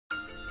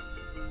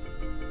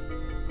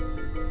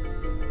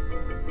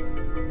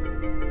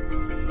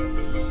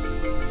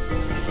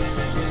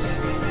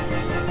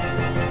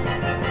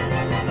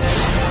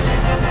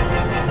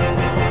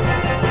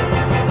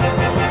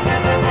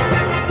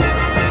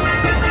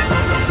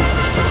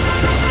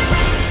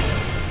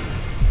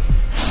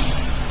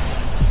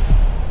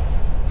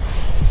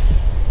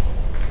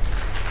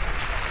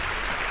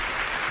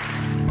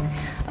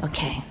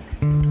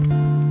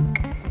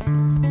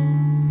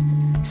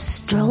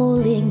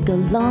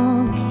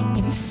along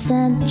in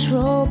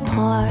Central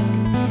Park.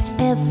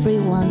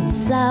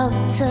 Everyone's out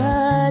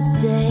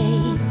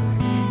today.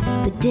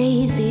 The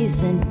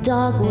daisies and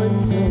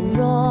dogwoods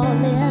are all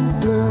in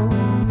bloom.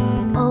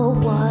 Oh,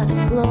 what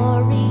a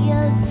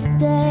glorious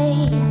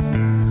day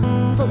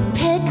for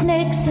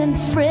picnics and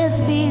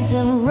frisbees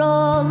and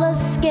roller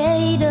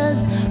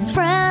skaters,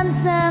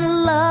 friends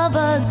and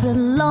lovers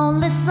and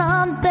lonely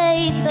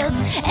sunbathers.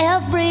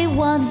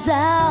 Everyone's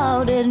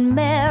out in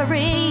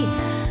merry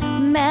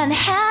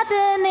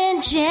Manhattan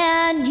in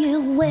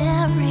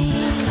January.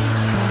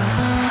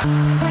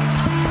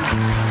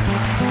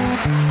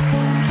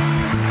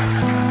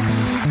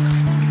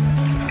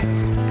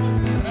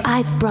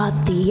 I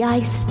brought the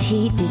iced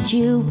tea. Did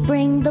you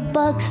bring the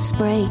bug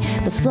spray?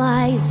 The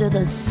flies are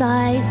the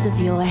size of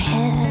your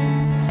head.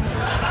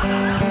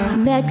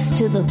 Next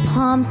to the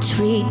palm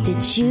tree,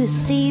 did you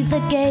see the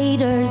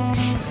gators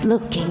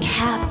looking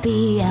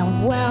happy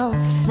and well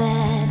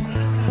fed?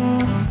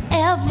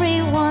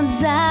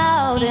 Everyone's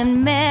out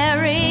in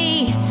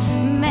merry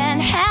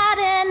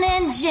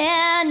Manhattan in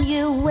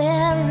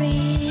January.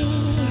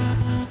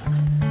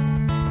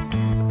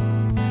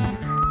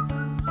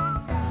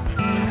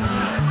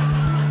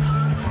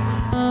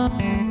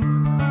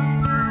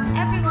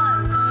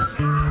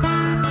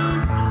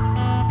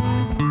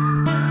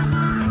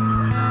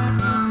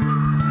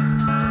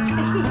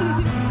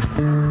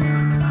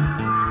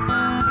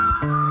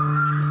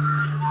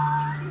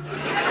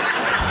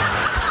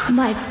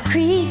 My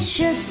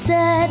preacher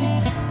said,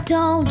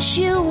 don't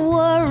you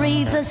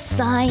worry, the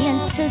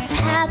scientists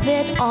have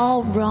it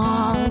all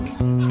wrong.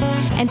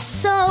 And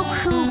so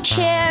who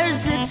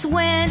cares, it's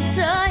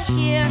winter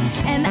here,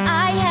 and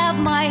I have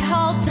my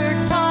halter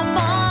top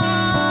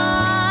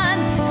on.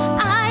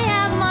 I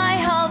have my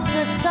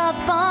halter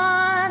top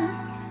on.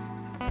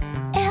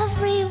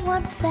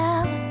 Everyone's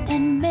out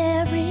and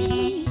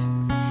merry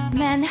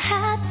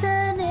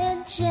Manhattan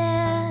in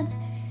January.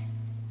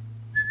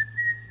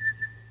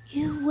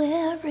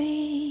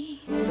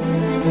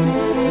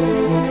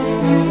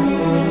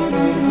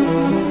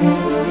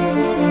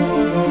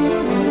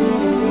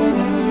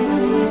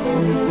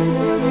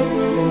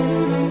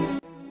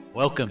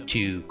 Welcome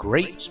to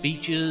Great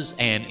Speeches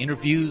and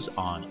Interviews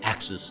on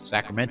Access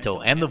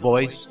Sacramento and The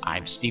Voice.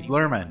 I'm Steve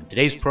Lerman.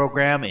 Today's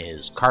program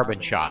is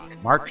Carbon Shock.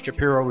 Mark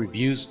Shapiro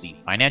reviews the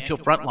financial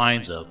front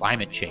lines of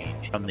climate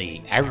change, from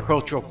the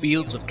agricultural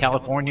fields of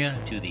California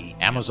to the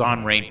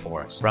Amazon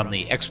rainforest, from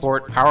the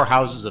export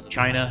powerhouses of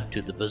China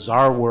to the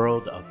bizarre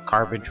world of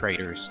carbon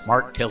traders.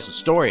 Mark tells the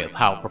story of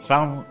how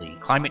profoundly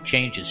climate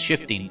change is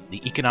shifting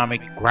the economic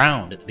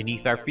ground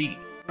beneath our feet.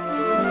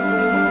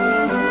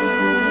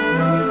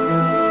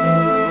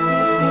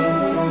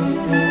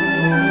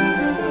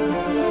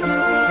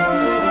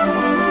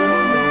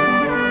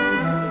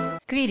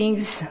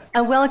 Greetings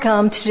and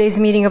welcome to today's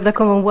meeting of the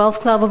Commonwealth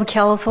Club of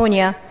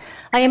California.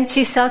 I am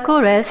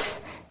Chisako Res,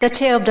 the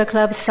chair of the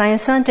club's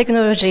Science and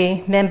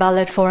Technology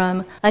Member-led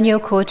Forum and your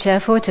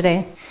co-chair for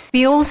today.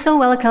 We also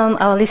welcome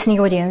our listening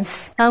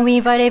audience, and we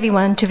invite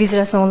everyone to visit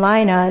us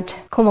online at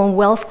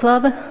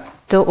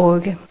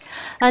commonwealthclub.org.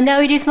 And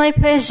now it is my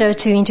pleasure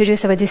to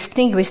introduce our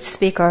distinguished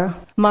speaker,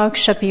 Mark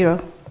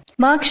Shapiro.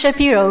 Mark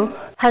Shapiro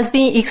has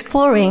been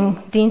exploring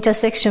the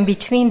intersection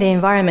between the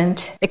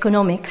environment,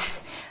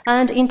 economics,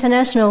 and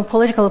international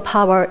political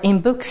power in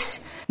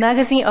books,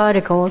 magazine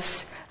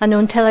articles, and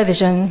on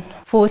television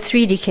for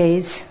 3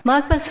 decades.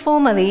 Mark was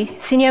formerly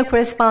senior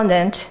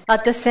correspondent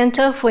at the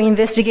Center for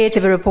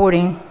Investigative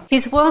Reporting.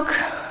 His work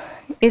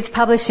is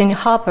published in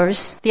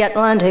Harper's, The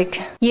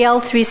Atlantic, Yale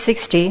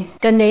 360,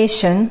 The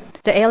Nation,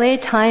 the LA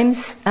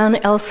Times, and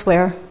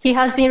elsewhere. He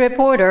has been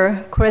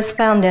reporter,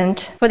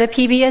 correspondent for the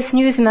PBS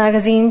News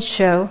magazine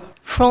show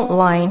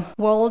Frontline,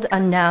 World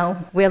and Now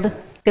with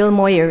Bill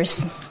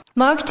Moyers.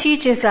 Mark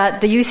teaches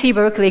at the UC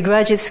Berkeley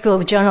Graduate School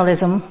of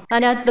Journalism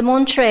and at the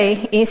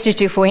Monterey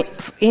Institute for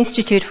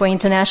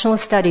International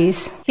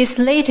Studies. His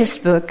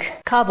latest book,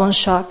 Carbon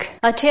Shock,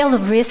 A Tale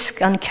of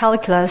Risk and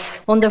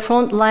Calculus on the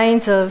Front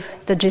Lines of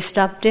the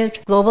Disrupted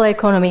Global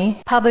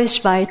Economy,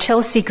 published by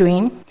Chelsea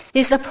Green,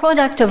 is the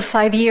product of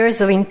 5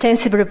 years of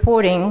intensive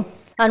reporting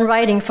and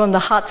writing from the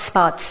hot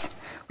spots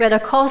where the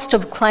cost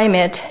of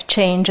climate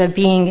change are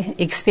being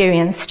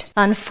experienced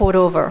and fought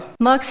over.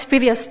 Mark's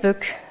previous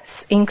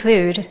books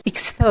include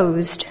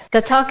Exposed,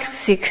 The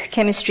Toxic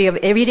Chemistry of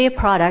Everyday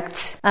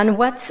Products and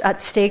What's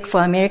at Stake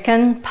for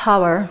American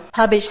Power,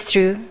 published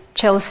through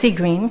Chelsea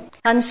Green,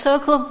 and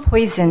Circle of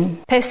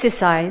Poison,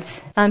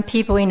 Pesticides, and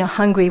People in a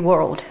Hungry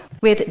World,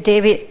 with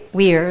David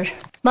Weir.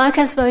 Mark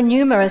has won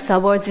numerous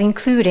awards,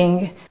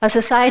 including a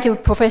Society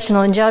of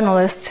Professional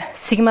Journalists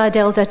Sigma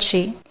Delta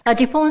Chi, a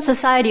DuPont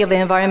Society of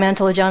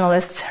Environmental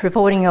Journalists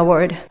Reporting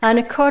Award, and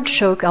a Kurt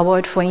Schouck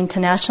Award for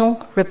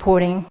International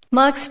Reporting.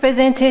 Mark's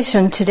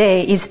presentation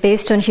today is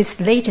based on his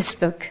latest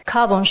book,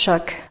 Carbon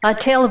Shock, A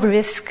Tale of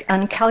Risk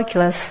and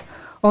Calculus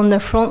on the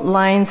Front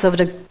Lines of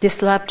the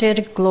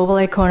Disrupted Global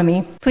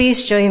Economy.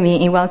 Please join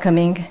me in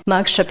welcoming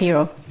Mark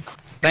Shapiro.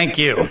 Thank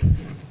you.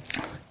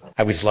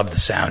 I always love the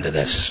sound of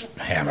this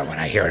hammer when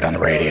I hear it on the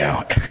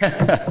radio.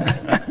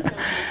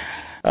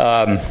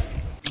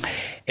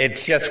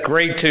 It's just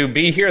great to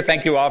be here.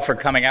 Thank you all for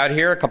coming out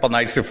here a couple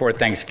nights before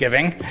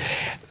Thanksgiving.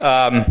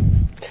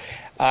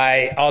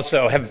 I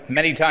also have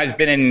many times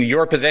been in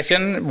your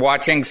position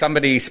watching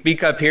somebody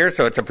speak up here,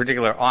 so it's a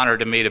particular honor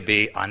to me to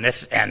be on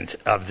this end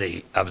of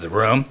the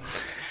room.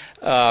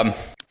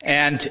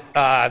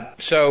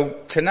 So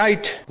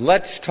tonight,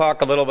 let's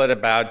talk a little bit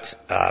about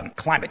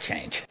climate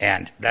change.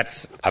 And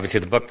that's obviously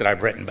the book that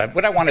I've written. But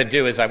what I want to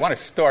do is I want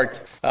to start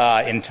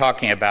in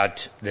talking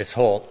about this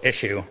whole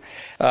issue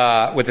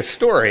with a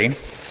story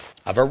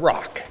of a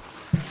rock.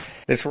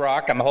 This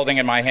rock I'm holding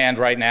in my hand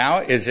right now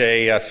is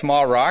a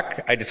small rock.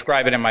 I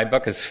describe it in my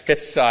book as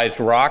fist-sized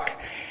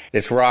rock.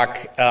 This rock,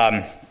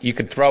 you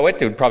could throw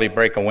it. It would probably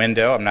break a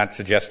window. I'm not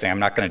going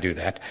to do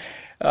that.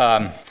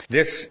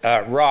 This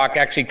rock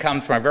actually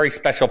comes from a very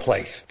special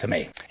place to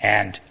me,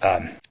 and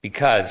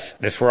because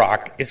this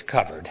rock is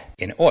covered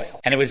in oil.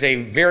 And it was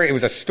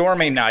a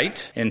stormy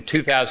night in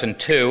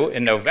 2002,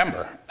 in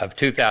November of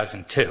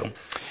 2002,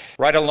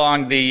 right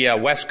along the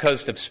west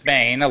coast of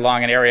Spain,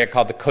 along an area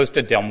called the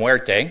Costa del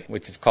Muerte,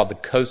 which is called the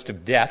Coast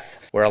of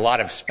Death, where a lot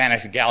of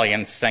Spanish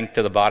galleons sank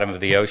to the bottom of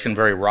the ocean,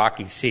 very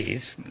rocky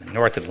seas, the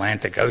North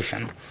Atlantic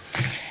Ocean.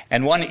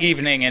 And one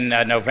evening in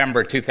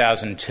November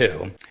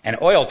 2002, an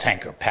oil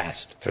tanker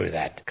passed through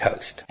that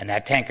coast. And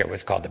that tanker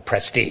was called the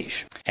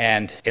Prestige.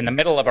 And in the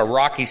middle of a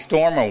rocky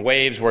storm where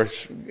waves were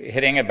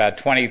hitting about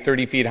 20,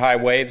 30 feet high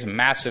waves,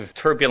 massive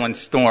turbulent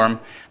storm,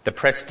 the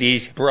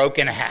Prestige broke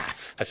in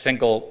half. A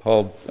single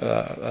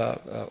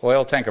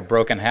oil tanker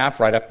broke in half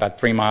right up about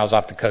 3 miles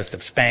off the coast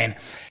of Spain.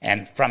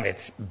 And from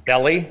its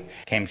belly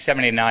came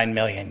 79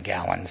 million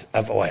gallons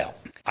of oil.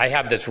 I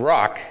have this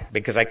rock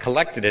because I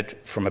collected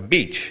it from a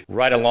beach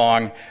right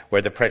along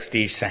where the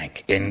Prestige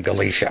sank in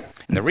Galicia.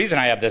 And the reason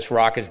I have this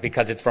rock is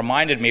because it's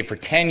reminded me for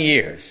 10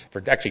 years,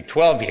 for actually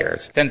 12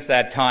 years, since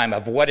that time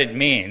of what it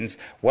means,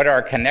 what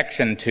our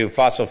connection to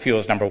fossil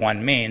fuels, number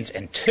one, means,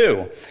 and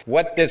two,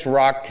 what this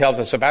rock tells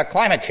us about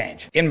climate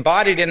change.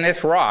 Embodied in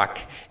this rock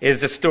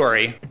is the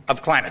story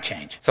of climate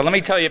change. So let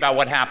me tell you about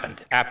what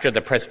happened after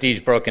the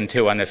Prestige broke in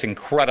two on this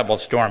incredible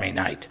stormy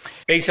night.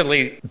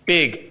 Basically,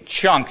 big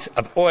chunks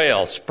of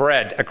oil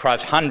spread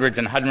across hundreds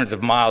and hundreds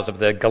of miles of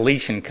the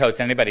Galician coast.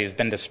 Anybody who's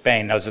been to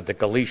Spain knows that the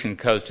Galician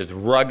coast is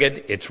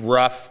rugged, it's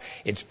rough,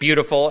 it's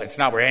beautiful. It's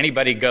not where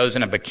anybody goes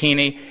in a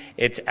bikini.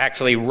 It's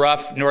actually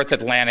rough, North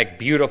Atlantic,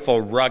 beautiful,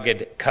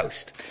 rugged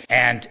coast.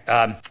 And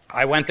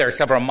I went there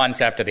several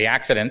months after the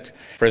accident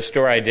for a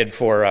story I did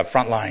for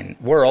Frontline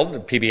World,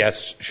 the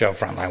PBS show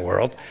Frontline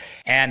World.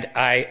 And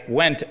I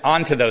went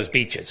onto those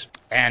beaches.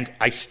 And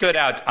I stood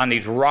out on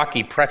these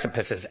rocky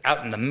precipices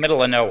out in the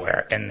middle of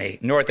nowhere in the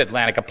North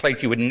Atlantic, a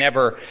place you would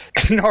never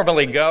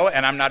normally go,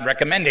 and I'm not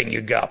recommending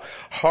you go.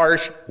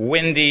 Harsh,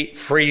 windy,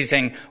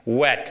 freezing,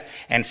 wet.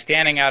 And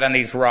standing out on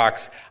these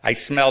rocks, I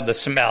smelled the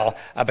smell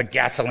of a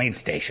gasoline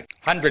station,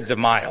 hundreds of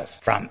miles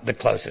from the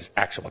closest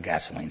actual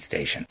gasoline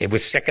station. It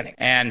was sickening.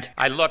 And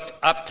I looked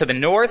up to the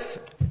north.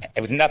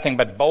 It was nothing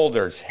but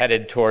boulders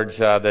headed towards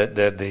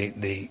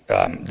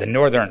the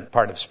northern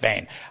part of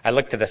Spain. I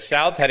looked to the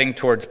south, heading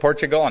towards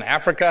Portugal and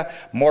Africa,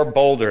 more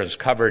boulders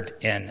covered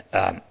in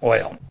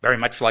oil. Very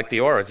much like the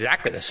oil,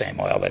 exactly the same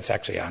oil that's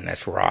actually on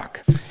this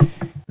rock.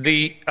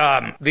 The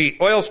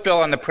oil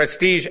spill on the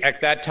Prestige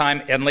at that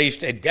time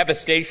unleashed a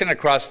devastation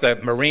across the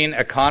marine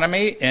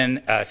economy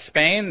in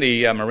Spain.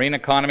 The marine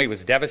economy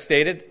was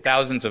devastated.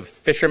 Thousands of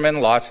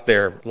fishermen lost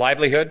their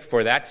livelihood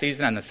for that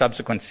season and the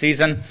subsequent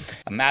season.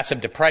 A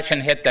massive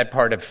depression hit that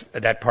part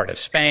of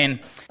Spain.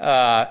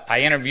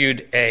 I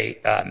interviewed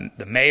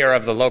the mayor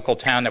of the local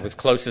town that was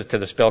closest to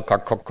the spill,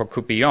 called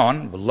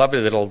Corcupion, a lovely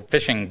little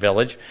fishing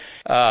village,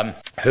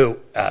 who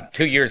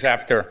 2 years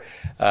after,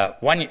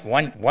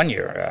 one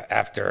year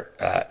after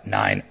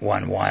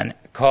 9/11,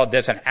 called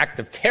this an act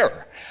of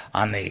terror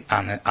on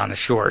the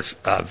shores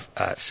of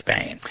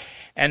Spain.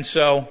 And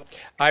so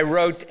I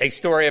wrote a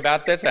story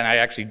about this, and I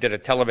actually did a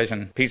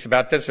television piece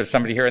about this. There's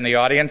somebody here in the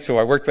audience who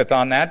I worked with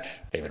on that,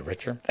 David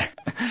Richer.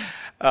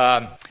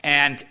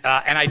 And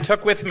I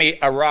took with me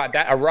a rock.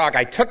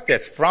 I took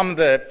this from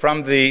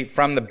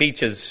the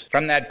beaches,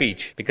 from that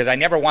beach, because I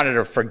never wanted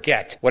to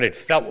forget what it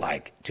felt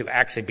like to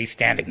actually be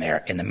standing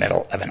there in the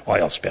middle of an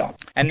oil spill.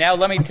 And now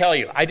let me tell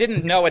you, I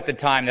didn't know at the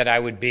time that I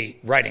would be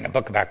writing a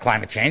book about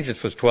climate change.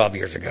 This was 12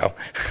 years ago.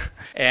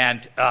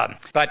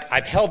 But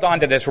I've held on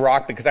to this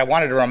rock because I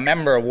wanted to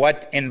remember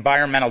what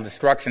environmental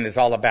destruction is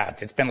all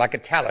about. It's been like a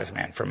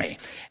talisman for me.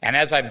 And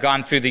as I've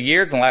gone through the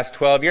years, in the last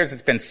 12 years,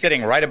 it's been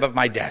sitting right above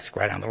my desk,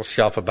 right on a little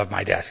shelf above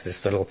my desk,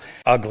 this little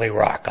ugly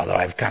rock, although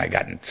I've kind of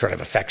gotten sort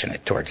of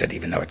affectionate towards it,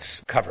 even though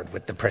it's covered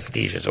with the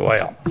Prestige's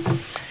oil.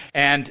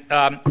 And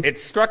it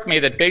struck me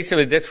that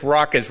basically this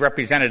rock is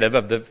representative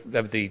of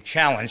the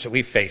challenge that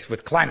we face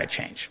with climate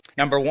change.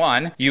 Number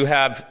one, you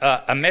have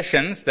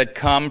emissions that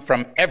come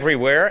from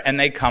everywhere, and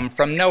they come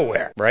from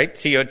nowhere, right?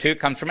 CO2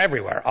 comes from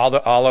everywhere,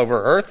 all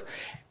over Earth.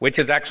 which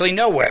is actually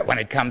nowhere when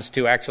it comes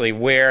to actually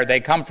where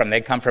they come from.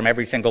 They come from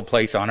every single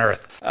place on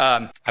Earth.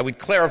 I would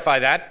clarify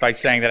that by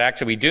saying that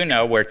actually we do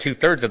know where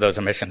 2/3 of those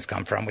emissions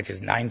come from, which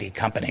is 90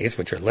 companies,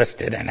 which are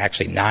listed, and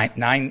actually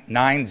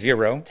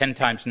 10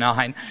 times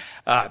 9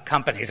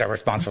 companies are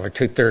responsible for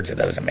 2/3 of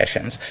those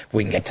emissions.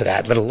 We can get to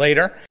that a little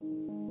later.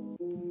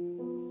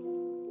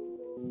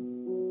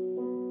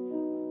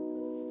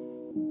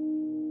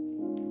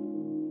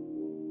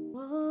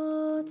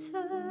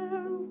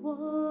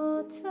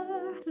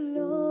 Water,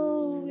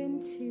 flow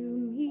into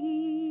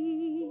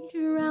me,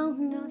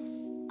 drown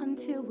us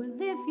until we're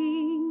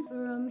living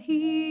from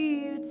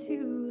here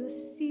to the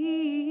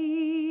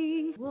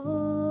sea.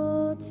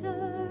 Water,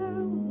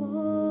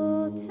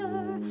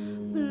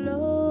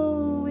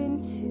 flow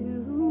into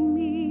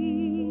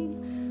me,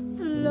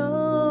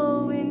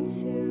 flow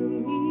into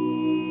me.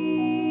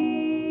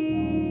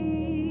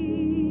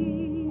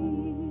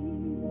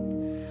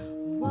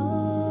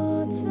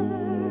 Water,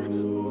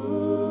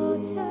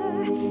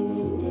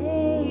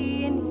 stay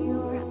in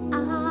your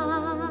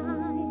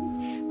eyes.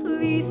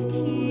 Please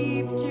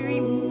keep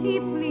dreaming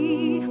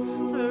deeply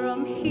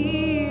from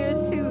here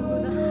to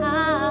the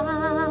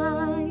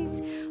heights.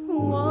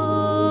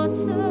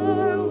 Water,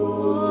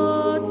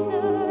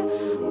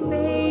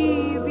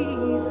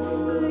 baby's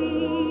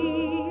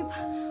asleep.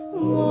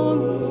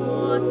 Warm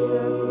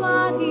water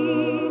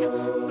body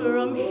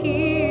from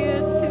here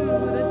to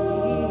the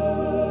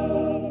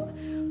deep.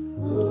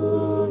 Water,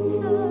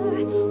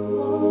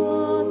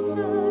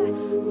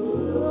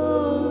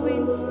 flow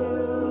into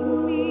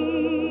me,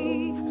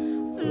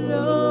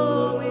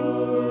 flow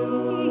into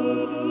me.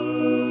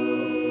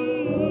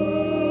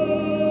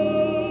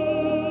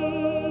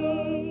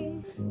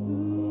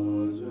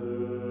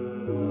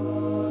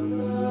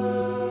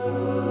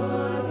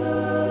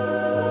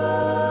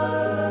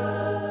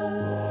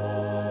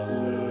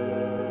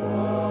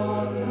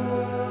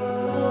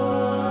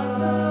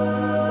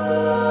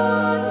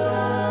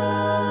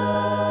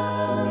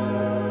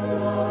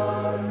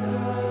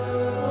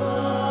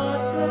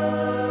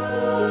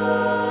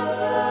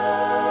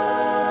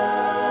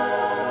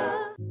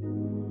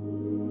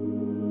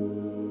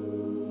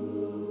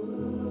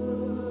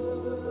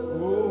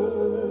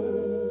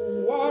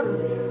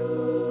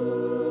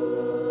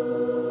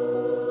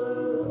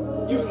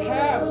 You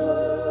have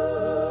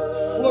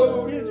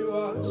flowed into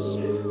us.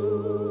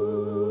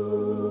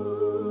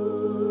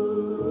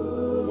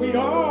 We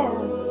are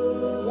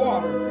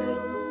water.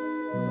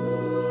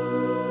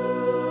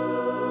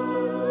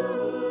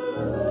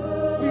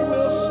 We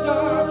will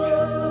stop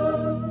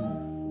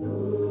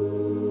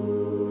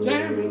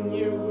damning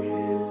you,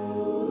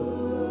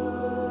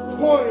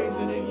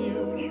 poisoning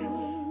you,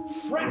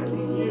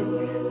 fracking you,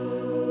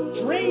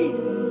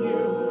 draining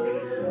you,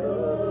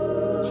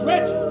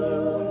 dredging you.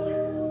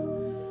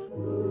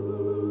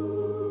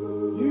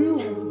 You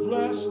have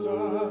blessed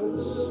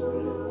us.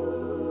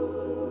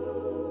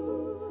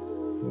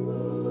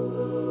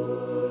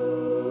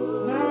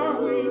 Now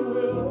we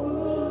will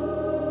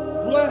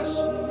bless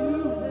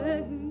you.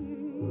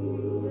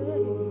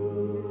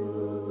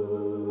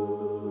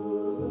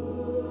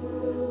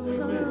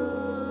 Amen.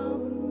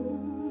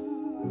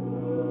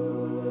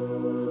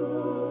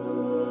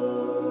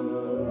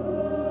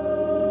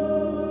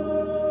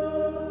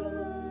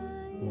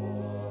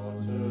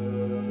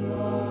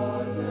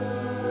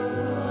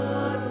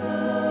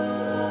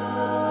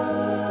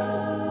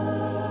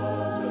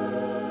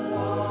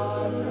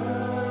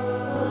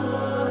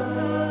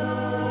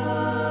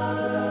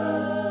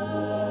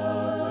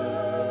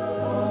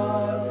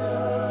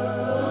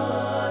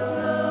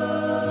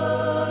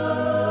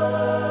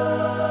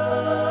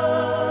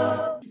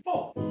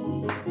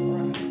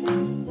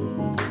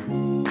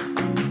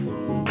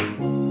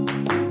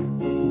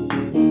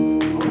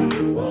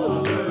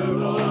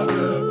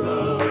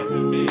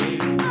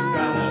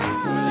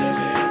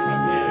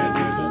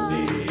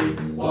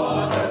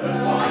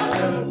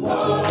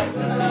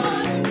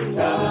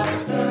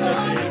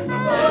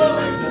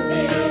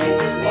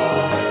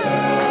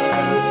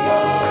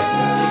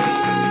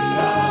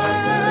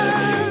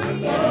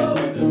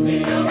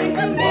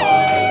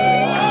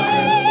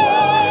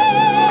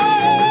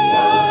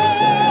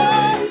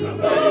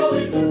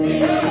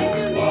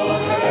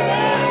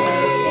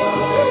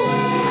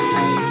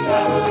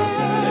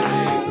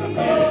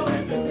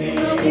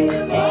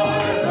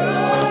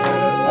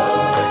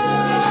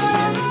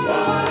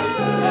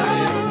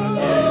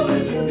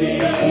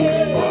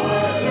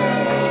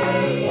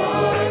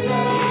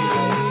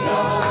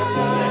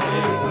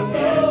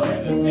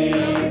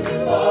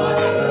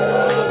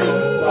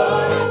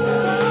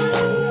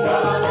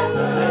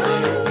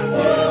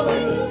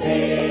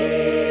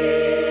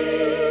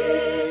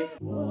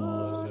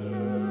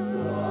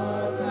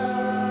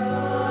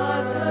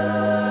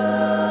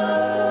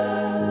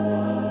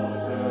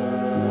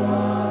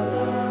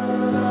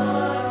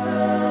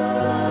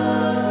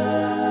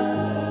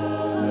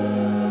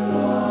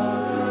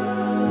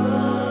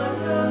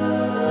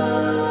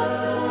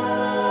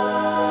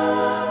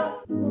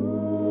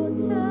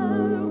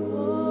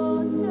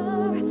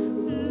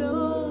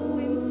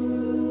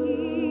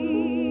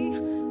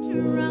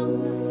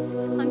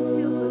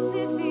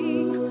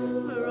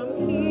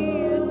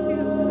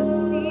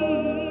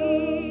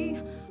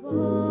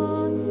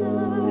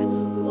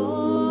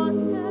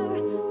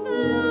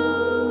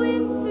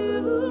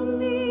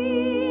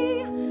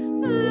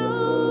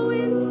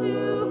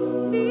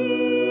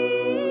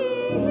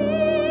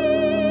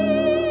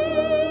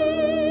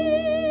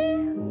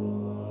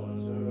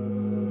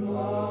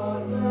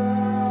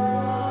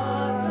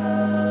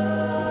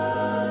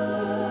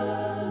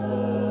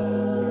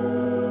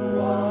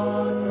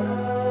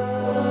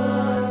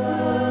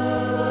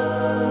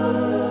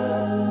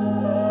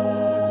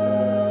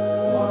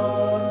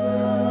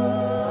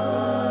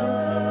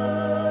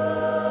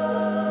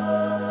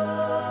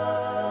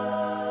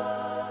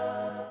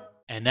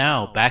 And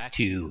now back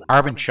to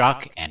Carbon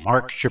Shock and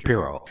Mark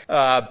Shapiro.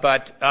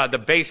 But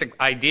the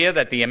basic idea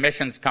that the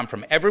emissions come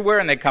from everywhere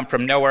and they come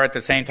from nowhere at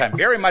the same time,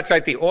 very much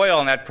like the oil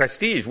in that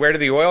Prestige. Where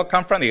did the oil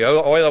come from? The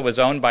oil was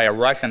owned by a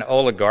Russian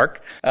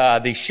oligarch.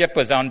 The ship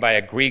was owned by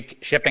a Greek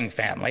shipping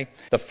family.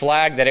 The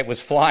flag that it was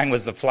flying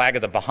was the flag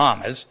of the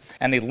Bahamas.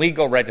 And the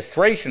legal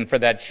registration for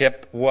that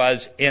ship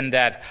was in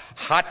that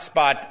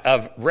hotspot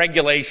of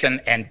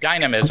regulation and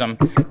dynamism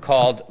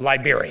called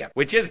Liberia,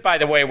 which is, by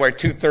the way, where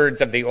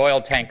 2/3 of the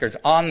oil tankers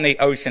on the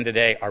ocean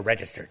today are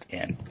registered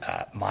in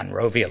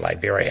Monrovia,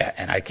 Liberia.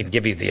 And I can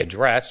give you the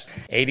address,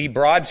 80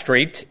 Broad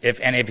Street, if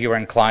any of you are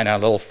inclined on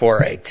a little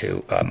foray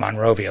to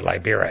Monrovia,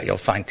 Liberia. You'll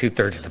find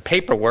 2/3 of the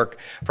paperwork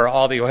for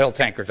all the oil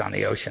tankers on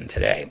the ocean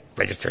today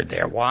registered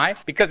there. Why?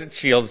 Because it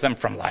shields them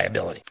from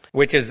liability,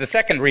 which is the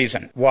second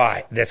reason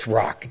why this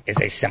rock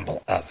is a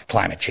symbol of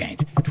climate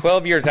change.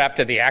 12 years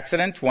after the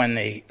accident, when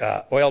the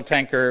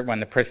when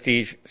the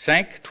Prestige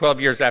sank,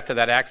 12 years after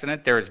that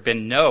accident, there has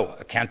been no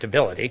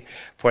accountability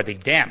for the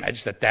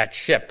damage that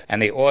ship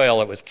and the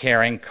oil it was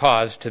carrying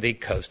caused to the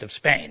coast of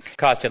Spain. It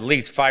cost at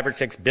least 5 or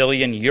 6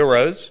 billion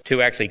euros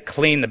to actually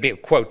clean the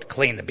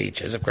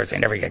beaches. Of course, they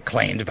never get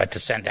cleaned, but to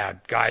send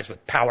out guys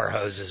with power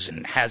hoses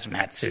and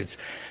hazmat suits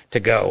to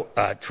go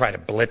try to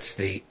blitz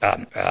the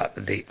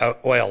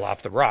oil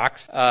off the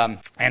rocks,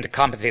 and to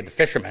compensate the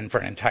fishermen for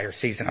an entire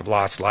season of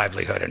lost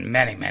livelihood and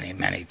many, many,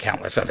 many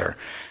countless other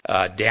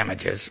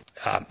damages.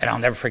 And I'll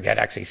never forget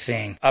actually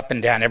seeing up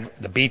and down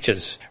the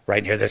beaches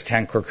right near this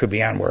town,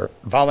 Corcubion, where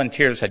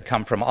volunteers had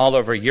come from all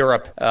over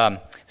Europe,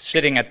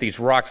 sitting at these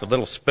rocks with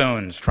little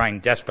spoons, trying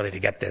desperately to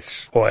get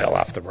this oil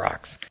off the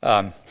rocks.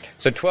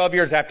 So 12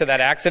 years after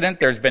that accident,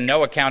 there's been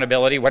no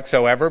accountability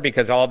whatsoever,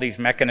 because all these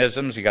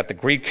mechanisms, you got the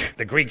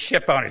Greek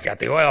ship owners, you got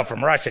the oil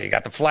from Russia, you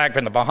got the flag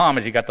from the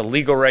Bahamas, you got the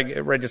legal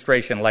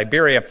registration in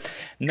Liberia.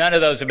 None of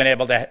those have been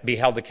able to be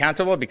held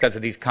accountable because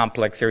of these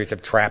complex series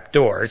of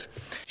trapdoors,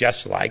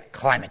 just like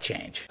climate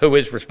change. Who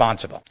is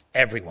responsible?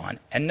 Everyone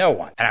and no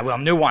one. And I will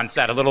nuance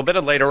that a little bit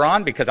later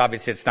on, because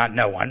obviously it's not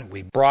no one.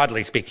 We,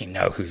 broadly speaking,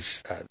 know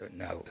who's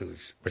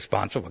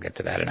responsible. We'll get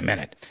to that in a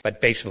minute. But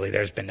basically,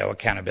 there's been no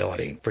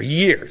accountability for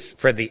years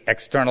for the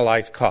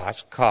externalized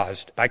costs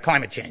caused by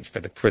climate change,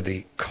 for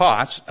the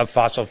costs of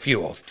fossil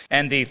fuels.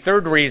 And the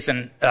third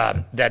reason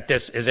that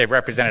this is a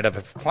representative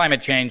of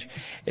climate change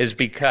is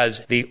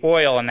because the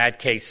oil in that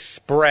case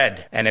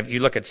spread. And if you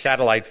look at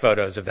satellite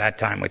photos of that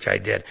time, which I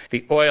did,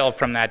 the oil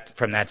from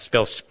that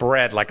spill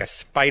spread like a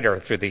spider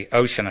through the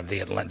ocean of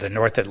the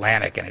North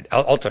Atlantic, and it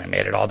ultimately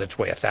made it all its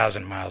way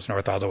 1,000 miles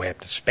north all the way up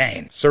to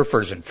Spain.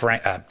 Surfers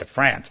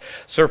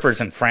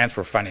in France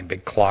were finding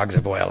big clogs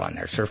of oil on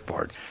their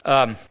surfboards.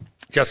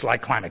 Just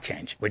like climate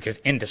change, which is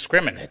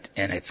indiscriminate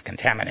in its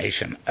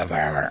contamination of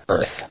our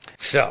Earth.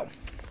 So,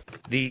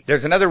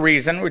 there's another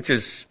reason, which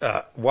is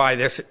why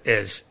this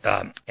is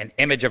an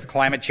image of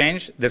climate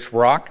change, this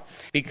rock,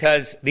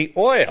 because the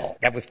oil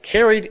that was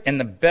carried in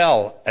the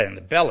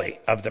belly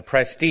of the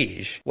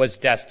Prestige was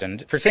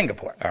destined for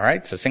Singapore. All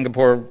right, so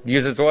Singapore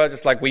uses oil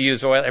just like we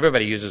use oil.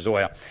 Everybody uses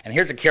oil, and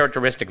here's a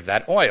characteristic of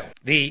that oil: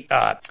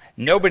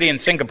 nobody in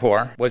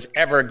Singapore was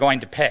ever going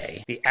to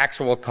pay the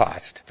actual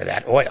cost for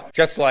that oil,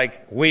 just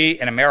like we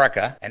in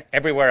America and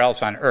everywhere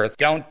else on Earth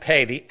don't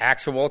pay the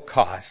actual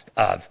cost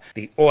of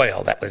the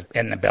oil that was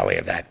in the belly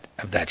of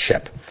that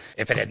ship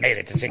if it had made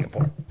it to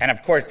Singapore. And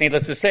of course,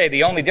 needless to say,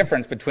 the only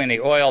difference between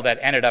the oil that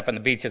ended up on the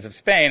beaches of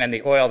Spain and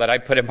the oil that I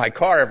put in my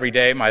car every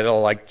day, my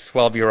little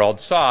 12-year-old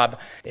Saab,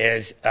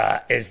 is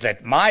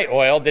that my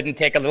oil didn't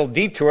take a little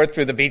detour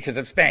through the beaches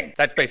of Spain.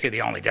 That's basically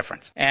the only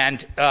difference.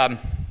 And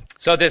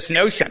so this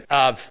notion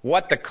of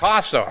what the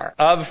costs are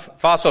of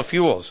fossil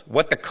fuels,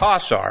 what the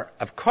costs are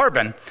of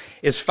carbon,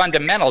 is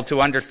fundamental to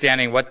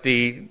understanding what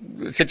the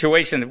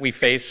situation that we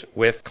face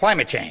with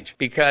climate change.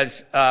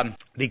 Because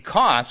the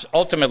cost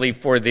ultimately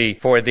for the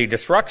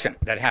destruction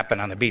that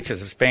happened on the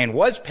beaches of Spain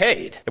was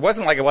paid. It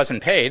wasn't like it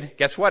wasn't paid.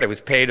 Guess what? It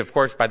was paid, of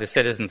course, by the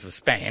citizens of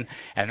Spain,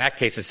 and in that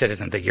case, the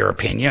citizens of the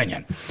European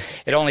Union.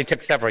 It only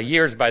took several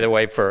years, by the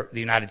way, for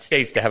the United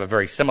States to have a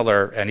very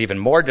similar and even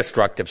more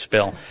destructive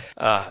spill,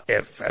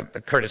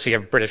 courtesy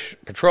of British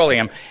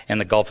Petroleum in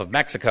the Gulf of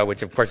Mexico,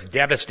 which, of course,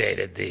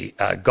 devastated the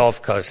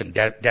Gulf Coast and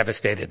devastated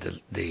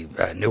the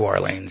New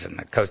Orleans and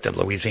the coast of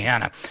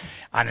Louisiana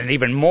on an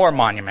even more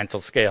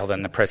monumental scale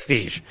than the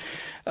Prestige.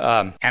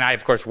 And I,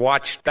 of course,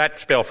 watched that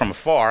spill from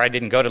afar. I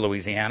didn't go to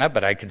Louisiana,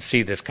 but I could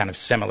see this kind of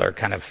similar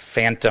kind of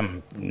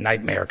phantom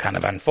nightmare kind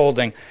of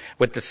unfolding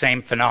with the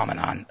same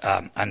phenomenon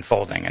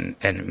unfolding. And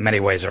in many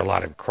ways, there are a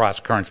lot of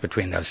cross currents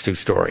between those two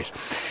stories.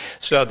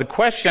 So the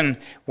question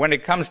when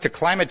it comes to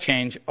climate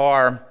change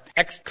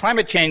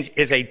climate change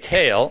is a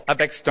tale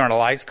of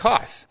externalized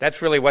costs.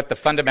 That's really what the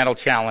fundamental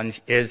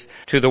challenge is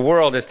to the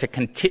world, is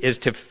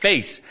to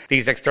face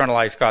these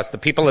externalized costs. The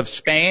people of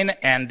Spain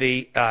and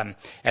the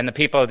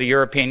people of the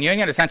European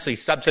Union essentially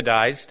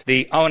subsidized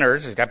the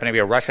owners. There's happened to be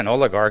a Russian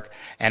oligarch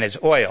and his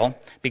oil,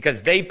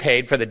 because they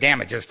paid for the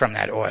damages from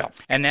that oil.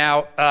 And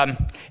now,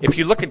 if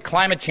you look at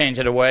climate change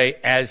in a way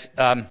as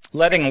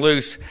letting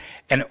loose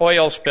an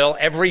oil spill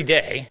every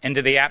day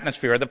into the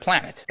atmosphere of the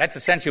planet. That's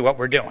essentially what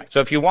we're doing.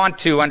 So if you want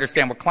to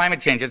understand what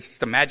climate change is,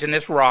 just imagine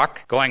this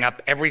rock going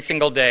up every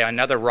single day,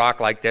 another rock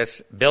like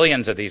this,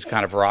 billions of these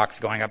kind of rocks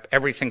going up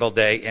every single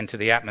day into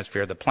the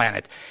atmosphere of the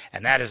planet.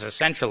 And that is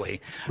essentially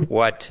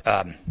what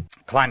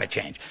climate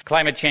change.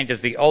 Climate change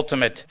is the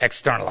ultimate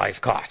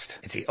externalized cost.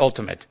 It's the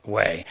ultimate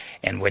way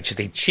in which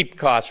the cheap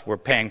costs we're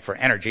paying for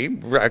energy,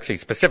 actually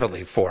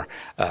specifically for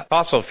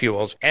fossil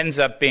fuels, ends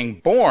up being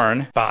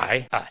borne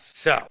by us.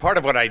 So part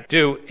of what I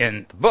do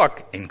in the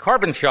book, in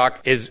Carbon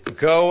Shock, is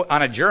go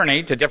on a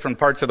journey to different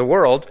parts of the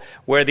world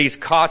where these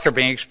costs are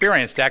being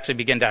experienced to actually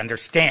begin to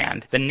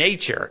understand the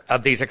nature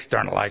of these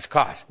externalized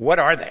costs. What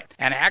are they?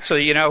 And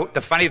actually, you know,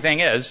 the funny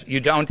thing is, you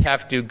don't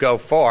have to go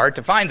far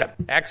to find them.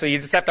 Actually, you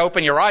just have to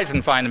open your eyes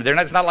and find them.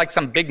 It's not like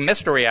some big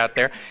mystery out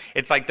there.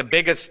 It's like the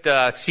biggest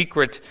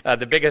secret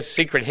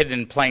hidden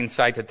in plain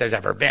sight that there's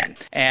ever been.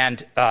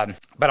 And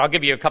but I'll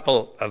give you a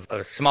couple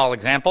of small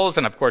examples,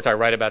 and of course, I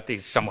write about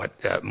these somewhat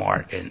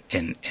more in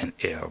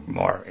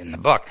the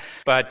book.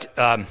 But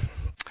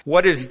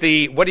what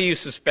do you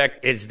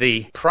suspect is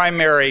the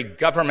primary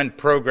government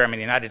program in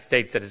the United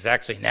States that is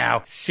actually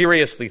now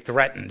seriously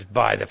threatened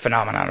by the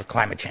phenomenon of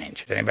climate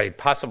change? Did anybody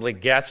possibly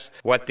guess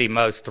what the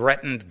most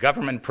threatened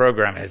government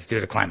program is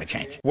due to climate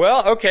change?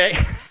 Well, okay.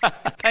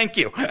 Thank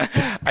you.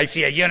 I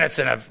see a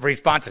unison of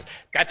responses.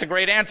 That's a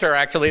great answer,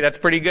 actually. That's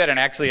pretty good. And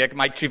actually, it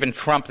might even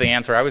trump the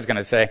answer I was going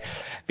to say,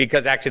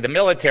 because actually the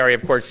military,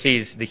 of course,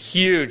 sees the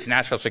huge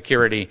national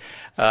security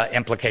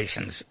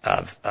implications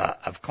of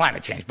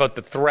climate change, both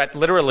the threat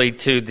literally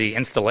to the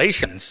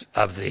installations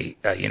of the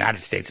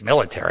United States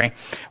military,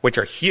 which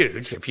are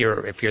huge. If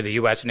you're the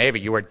U.S. Navy,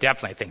 you are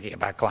definitely thinking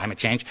about climate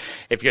change.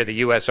 If you're the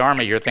U.S.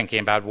 Army, you're thinking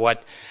about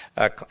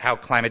how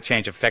climate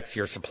change affects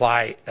your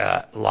supply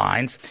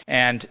lines,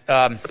 and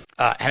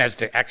has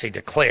actually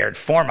declared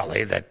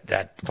formally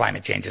that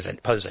climate change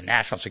poses a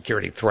national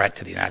security threat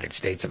to the United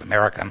States of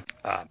America,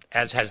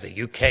 as has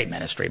the UK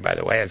ministry, by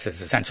the way. It's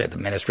essentially the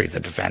Ministry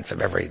of Defense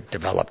of every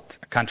developed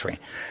country.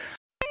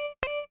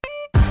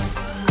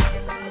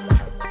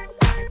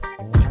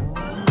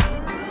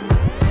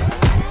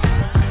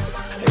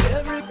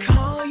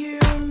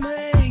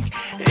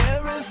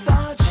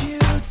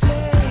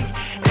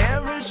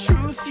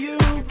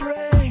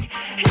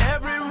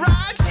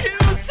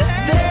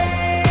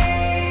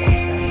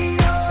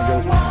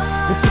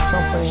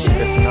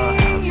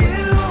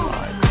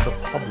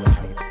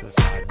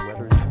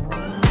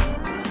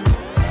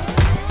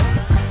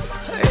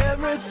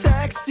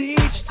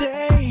 Each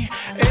day,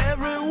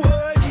 every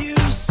word you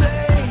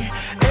say,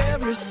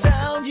 every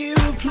sound you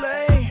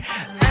play,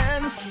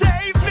 and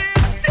save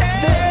this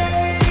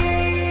day.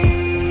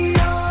 They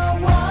are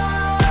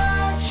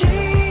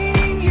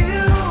watching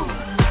you.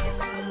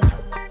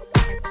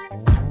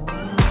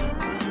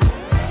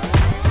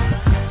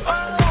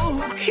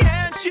 Oh,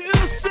 can't you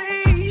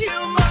see?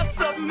 You must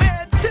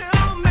submit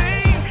to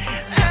me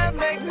and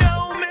make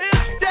no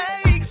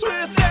mistakes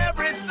with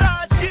every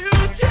thought you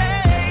take.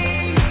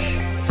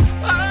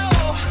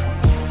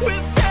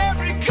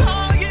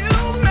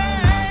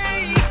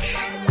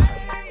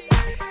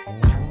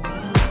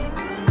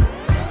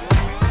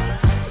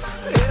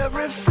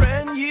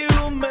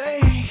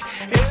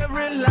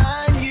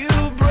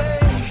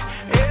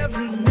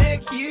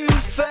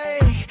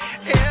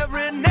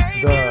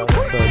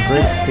 The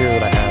greatest fear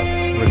that I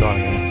have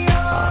regarding the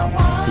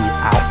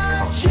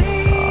outcome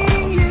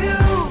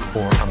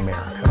for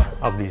America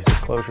of these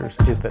disclosures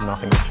is that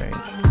nothing will change.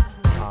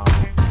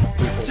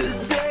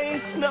 Today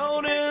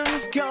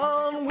Snowden's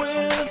gone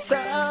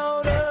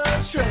without a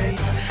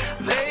trace.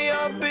 They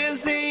are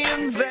busy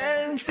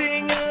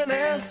inventing an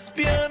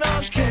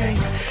espionage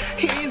case.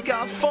 He's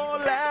got 4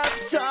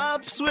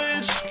 laptops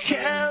which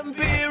can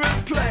be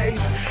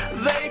replaced.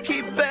 They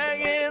keep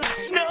begging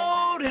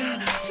Snowden,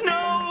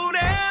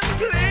 Snowden,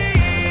 please.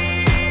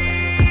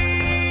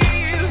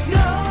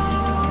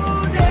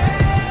 Snowden,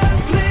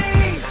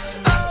 please.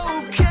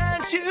 Oh,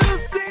 can't you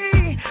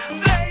see?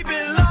 They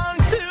belong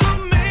to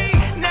me.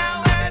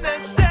 Now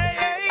NSA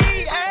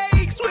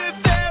aches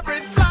with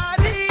every thought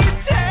he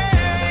takes.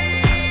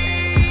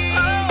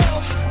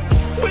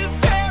 Oh,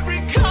 with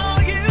every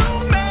call you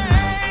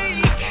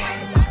make.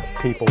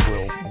 People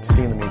will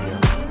see in the media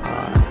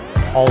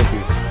all of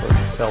these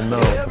disclosures. They'll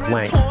know the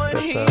lengths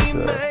that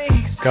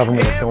the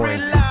government is going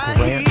to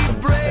grant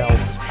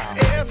themselves power.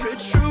 Every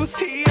truth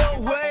he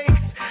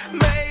awakes,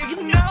 make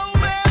no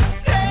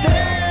mistake.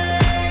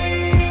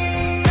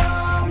 They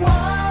are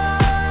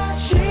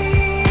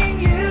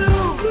watching you.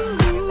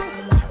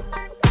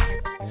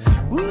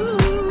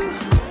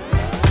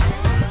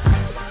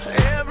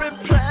 Every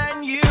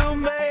plan you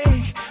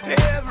make,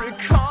 every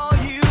call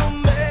you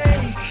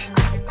make.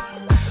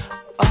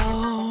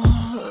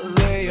 Oh,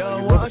 they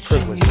are You live a watching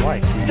privileged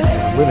life.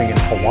 You're living in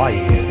Hawaii,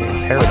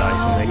 in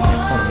paradise, and making a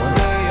ton of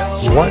money.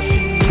 What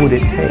would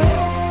it take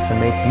to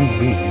make you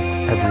leave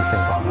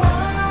everything behind?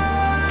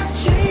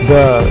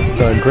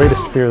 The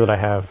greatest fear that I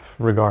have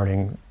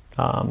regarding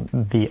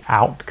the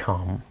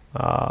outcome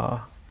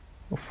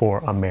for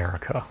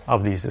America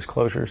of these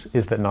disclosures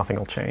is that nothing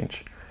will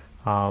change.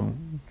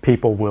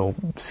 People will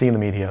see in the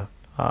media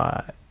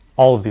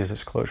all of these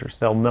disclosures.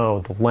 They'll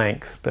know the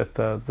lengths that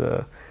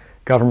the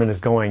government is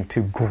going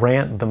to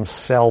grant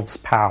themselves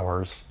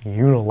powers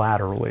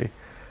unilaterally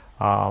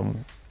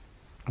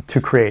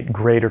to create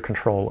greater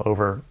control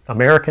over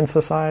American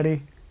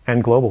society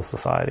and global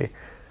society.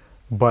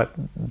 But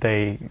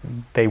they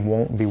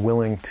won't be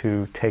willing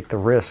to take the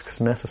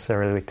risks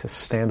necessarily to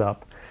stand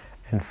up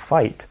and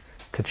fight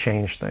to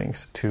change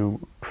things, to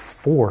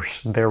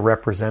force their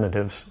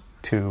representatives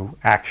to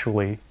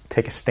actually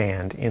take a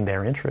stand in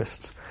their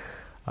interests.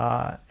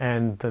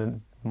 And the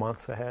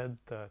months ahead...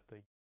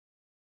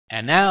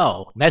 And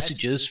now,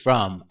 messages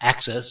from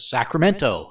Access Sacramento.